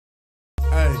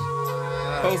Hey,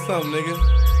 post something, nigga.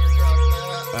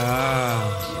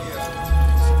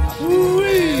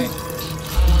 Woo-wee.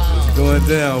 It's going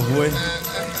down, boy.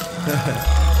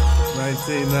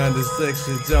 1996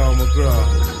 and John McGraw.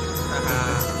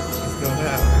 It's gonna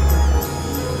happen.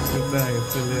 Good bang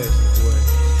affiliation, boy.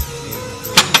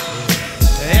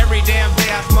 Every damn day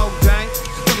I smoke dank.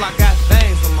 Still I got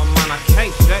things on my mind I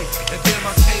can't shake. And damn,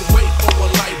 I can't wait for a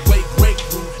lightweight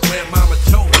breakthrough. Grandmama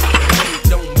told me money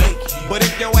don't make you. But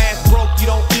if your ass broke, you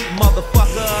don't eat,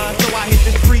 motherfucker. So I hit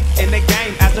the street in the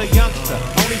game as a youngster.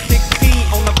 Only 16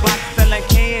 on the block selling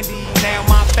candy. Now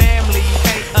my family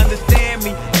can't understand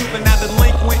me. Juvenile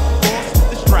delinquent, forced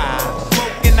to strive.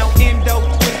 Smoking on endo,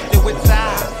 twisted with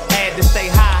size. Had to stay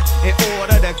high in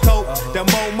order to cope. The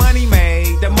more money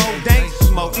made, the more dank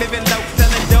smoke. Living low,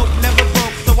 selling dope, never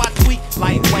broke. So I tweak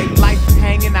lightweight life,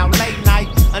 hanging out late night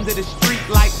under the street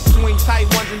light. Swing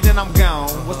tight ones and then I'm gone.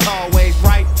 What's always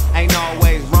right ain't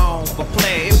always wrong. But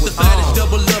play it was the fattest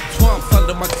double up trumps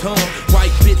under my tongue.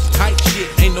 White bitch tight shit,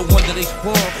 ain't no wonder they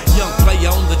sprung. Young player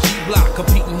on the G-block,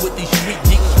 competing with these street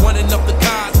geeks, running up the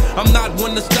cars. I'm not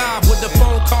one to stop with the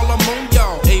phone call, I'm on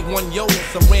y'all. A1 yo,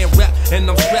 saran wrap, and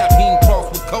I'm strapped, he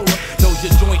crossed with cola. Knows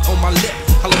your joint on my lip,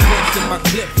 holograms in my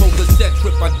clip. For cassette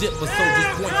trip, I dip, a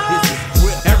soldier's point, this is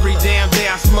grip. every damn day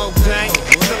I smoke dank.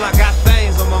 Till I got